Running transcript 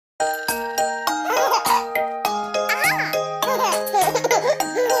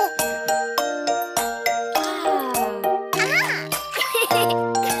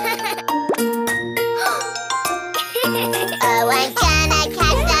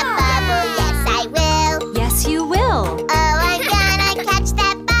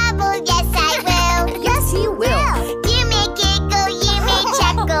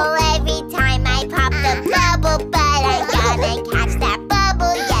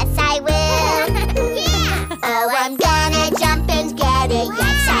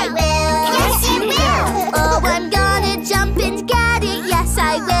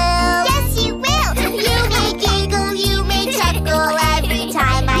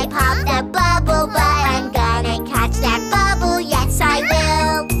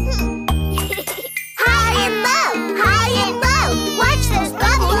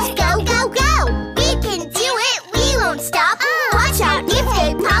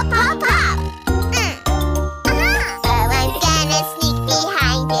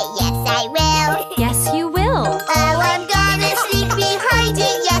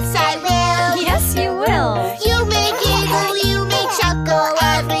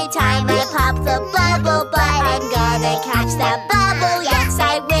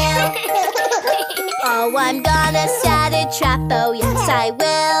I'm gonna set a trap, oh yes I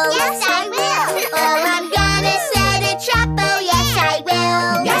will. Yes, I will. Oh, I'm gonna set a trap, oh yes I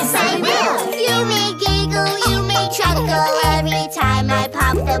will. Yes, I will. You may giggle, you may chuckle every time I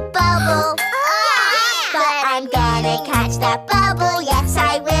pop the bubble. But I'm gonna catch that bubble, yes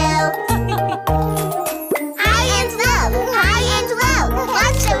I will. High and low,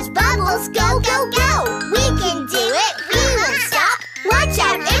 watch those bubbles go, go, go. We can do it, we won't stop. Watch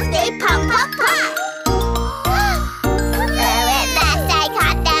out if they pop, pop, pop. Oh, at last I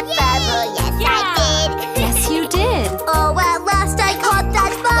caught that bubble. Yes, I did. Yes, you did. Oh, at last I caught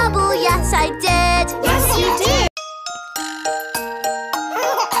that bubble, yes I